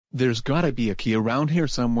There's gotta be a key around here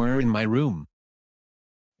somewhere in my room.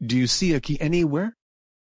 Do you see a key anywhere?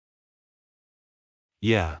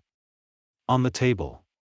 Yeah. On the table.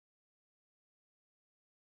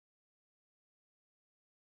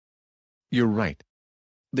 You're right.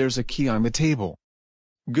 There's a key on the table.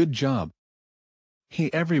 Good job. Hey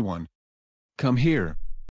everyone. Come here.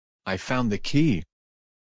 I found the key.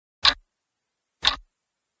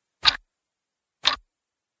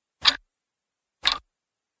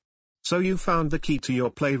 So you found the key to your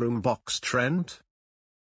playroom box, Trent?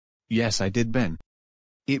 Yes, I did, Ben.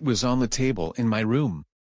 It was on the table in my room.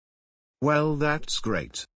 Well, that's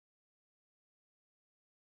great.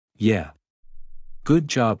 Yeah. Good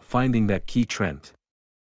job finding that key, Trent.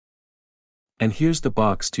 And here's the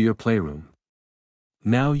box to your playroom.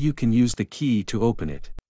 Now you can use the key to open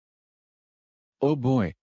it. Oh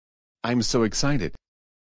boy. I'm so excited.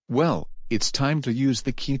 Well, it's time to use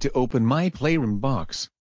the key to open my playroom box.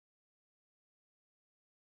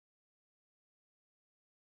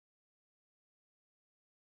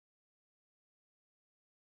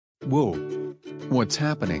 Whoa. What's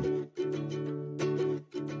happening?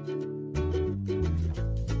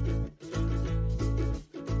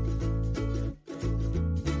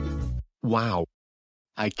 Wow.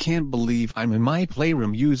 I can't believe I'm in my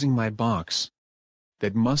playroom using my box.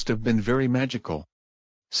 That must have been very magical.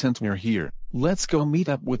 Since we're here, let's go meet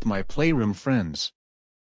up with my playroom friends.